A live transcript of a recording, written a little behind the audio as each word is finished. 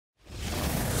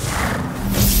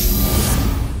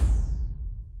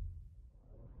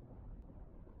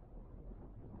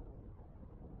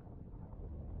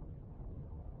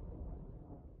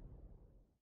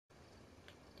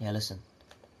Yeah, listen.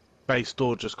 Base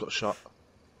door just got shot.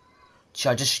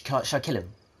 Should I kill him?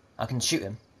 I can shoot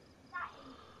him.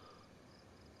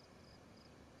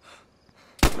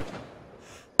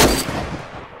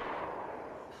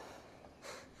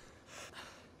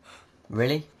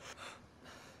 Really?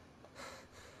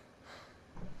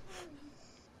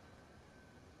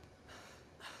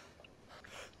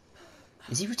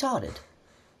 Is he retarded?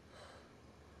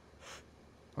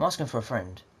 I'm asking for a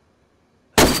friend.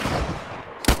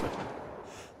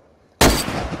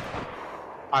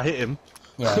 I hit him.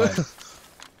 Yeah, I know.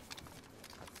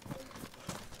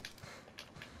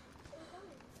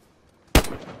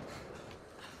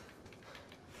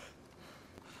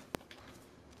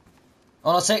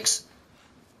 On our 6.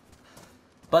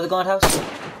 By the guardhouse.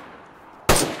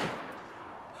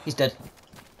 He's dead.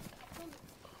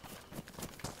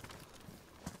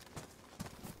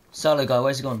 Solo guy,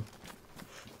 where's he gone?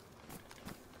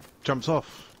 Jumps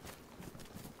off.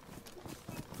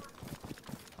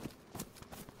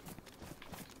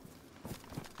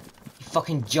 He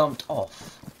fucking jumped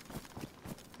off.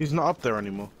 He's not up there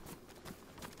anymore.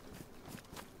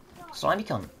 Slimy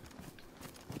cunt.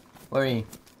 Where are you?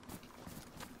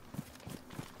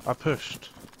 I pushed.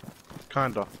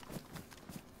 Kinda.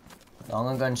 I'm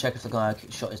gonna go and check if the guy I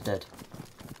shot is dead.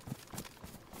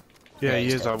 Yeah, he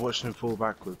he's is. dead. I watched him fall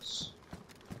backwards.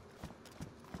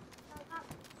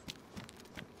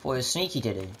 Boy, was sneaky,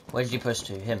 did he? Where did you push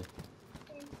to? Him.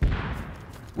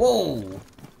 Whoa!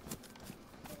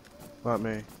 Like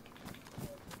me.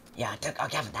 Yeah, I'll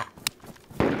gather that.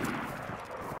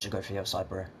 Should go for the other side,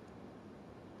 bro.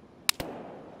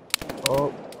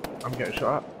 Oh, I'm getting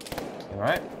shot at. You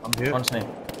alright? I'm here. On to me.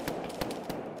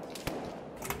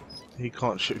 He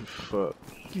can't shoot for.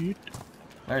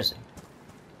 Where is he?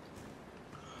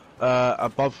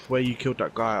 Above where you killed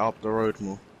that guy, up the road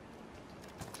more.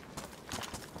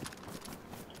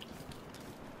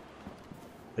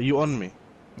 Are you on me?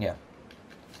 Yeah.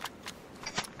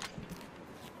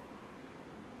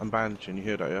 I'm bandaging, you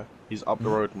hear that, yeah? He's up the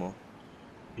road more.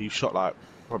 He shot like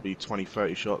probably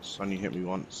 20-30 shots, only hit me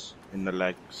once in the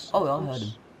legs. Oh, I heard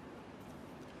him.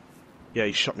 Yeah,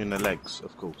 he shot me in the legs,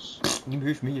 of course. You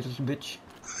moved me, you little bitch.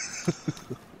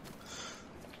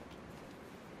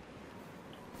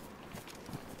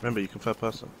 Remember, you can third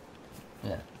person.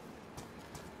 Yeah.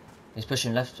 He's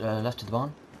pushing left to the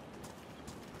barn.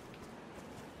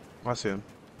 I see him.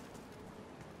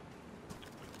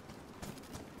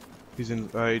 He's in.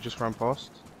 He just ran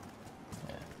past.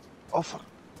 Yeah. Oh fuck!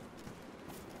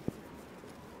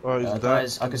 Oh, he's there.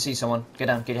 Guys, I can see someone. Get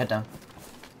down, get your head down.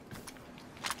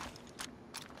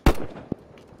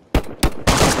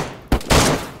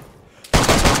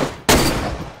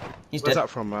 He's Where's dead. that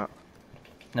from, Matt?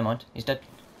 Never mind, he's dead.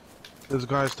 There's a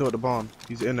guy still at the barn.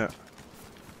 He's in it.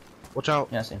 Watch out!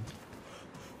 Yeah, I see him.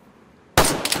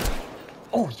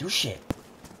 Oh, you shit.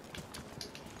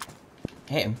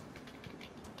 Hit him.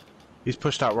 He's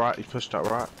pushed out right. He's pushed out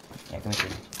right. Yeah, give me two.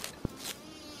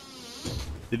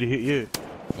 Did he hit you?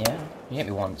 Yeah, he hit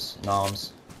me once in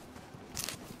arms.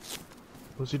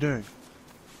 What's he doing?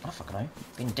 I don't fucking know.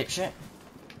 Being a dipshit.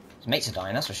 His mates are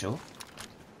dying, that's for sure.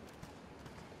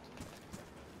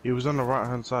 He was on the right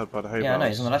hand side by the hay Yeah, I know, bales.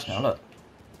 he's on the left now, look.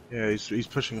 Yeah, he's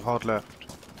pushing hard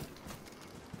left.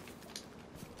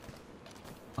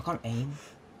 I can't aim.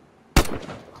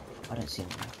 I don't see him.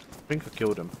 I think I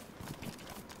killed him.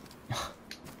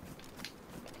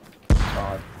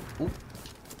 Ooh.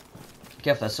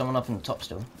 Careful, there's someone up in the top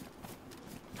still.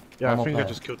 Yeah, One I more think I player.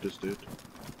 just killed this dude.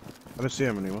 I don't see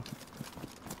him anymore.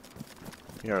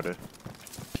 Yeah, I do.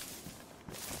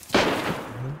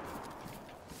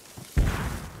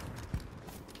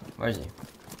 Where is he?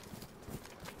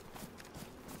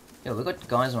 Yeah, we've got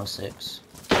guys on 6.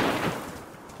 Yeah,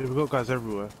 we've got guys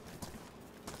everywhere.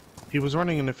 He was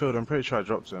running in the field. I'm pretty sure I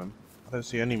dropped him. I don't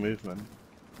see any movement.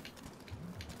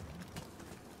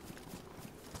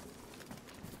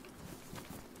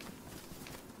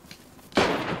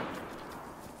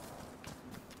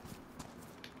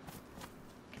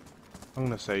 I'm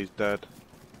gonna say he's dead.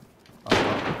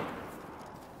 Oh,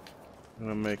 I'm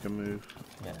gonna make a move.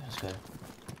 yeah, let's go.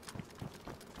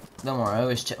 Don't worry, I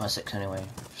always check my 6 anyway.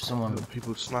 If someone...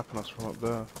 People sniping us from up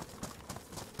there.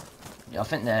 Yeah, I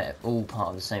think they're all part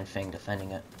of the same thing,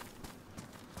 defending it.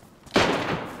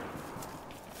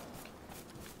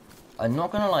 I'm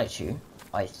not gonna lie to you,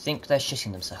 I think they're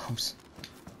shitting themselves.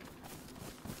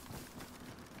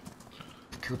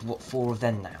 We've killed, what, 4 of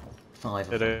them now? 5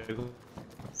 Yeah, of them. they got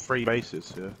 3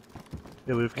 bases here.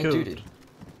 Yeah, we've Hey, killed. dude.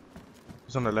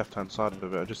 He's on the left hand side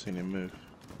of it. I just seen him move.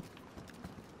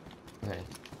 Really?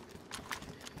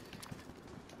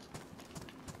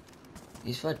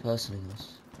 He's third personing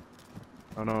us.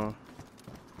 I know.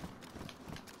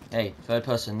 Hey, third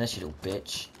person, this you little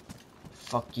bitch.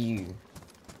 Fuck you.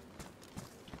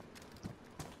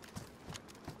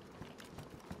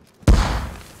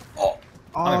 Oh!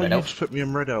 Oh, you just put me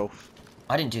in red elf.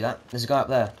 I didn't do that. There's a guy up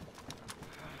there.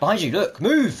 Behind you, look!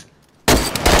 Move!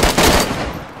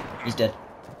 He's dead.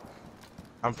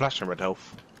 I'm flashing red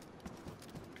health.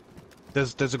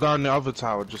 There's a guy on the other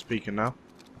tower just peeking now.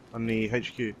 On the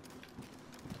HQ.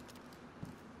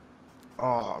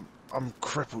 Oh, I'm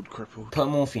crippled. Put a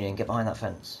morphine in, get behind that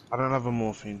fence. I don't have a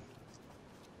morphine.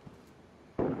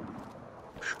 Oh,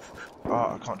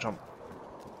 I can't jump.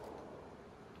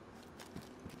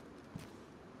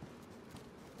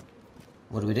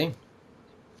 What do we do?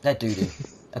 They're doo-doo.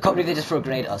 I can't believe they just threw a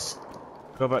grenade at us.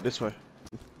 Go back this way.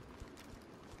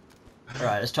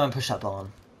 Alright, let's try and push that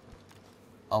barn.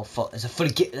 Oh fuck, there's a full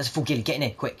ghillie, get in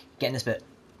here, quick. Get in this bit.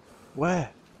 Where?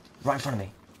 Right in front of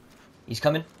me. He's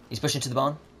coming, he's pushing to the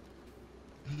barn.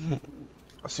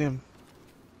 I see him.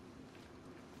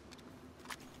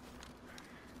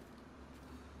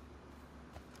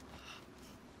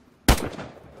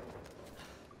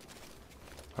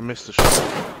 I missed the shot.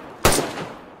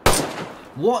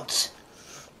 What?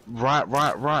 Right.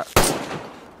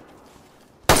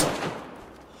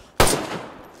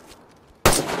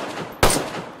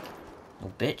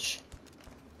 Oh bitch.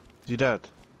 You dead?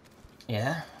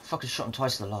 Yeah? Fucking shot him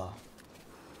twice to the law.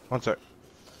 One sec.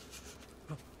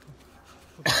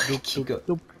 You go.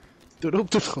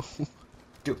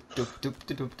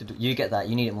 You get that,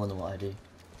 you need it more than what I do.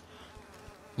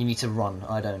 You need to run,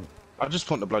 I don't. I just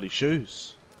want the bloody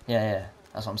shoes. Yeah,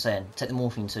 that's what I'm saying. Take the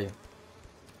morphine too.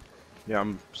 Yeah,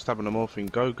 I'm stabbing the morphine.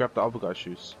 Go grab the other guy's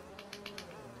shoes.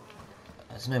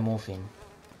 There's no morphine.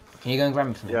 Can you go and grab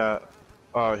it for me? Yeah.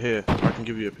 Oh, here. I can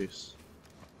give you a piece.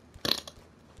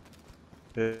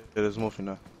 Here, there's morphine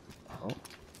there. Oh,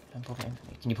 don't pop it in for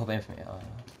me. Can you pop it in for me?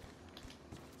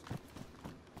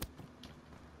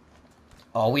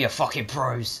 Oh, we are fucking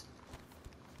pros.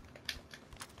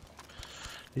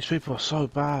 These people are so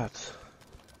bad.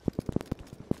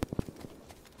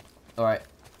 Alright.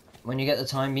 When you get the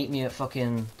time, meet me at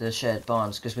fucking the shared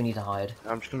barns, because we need to hide.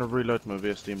 I'm just gonna reload my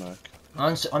VSD mag.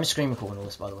 I'm screen recording all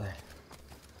this, by the way.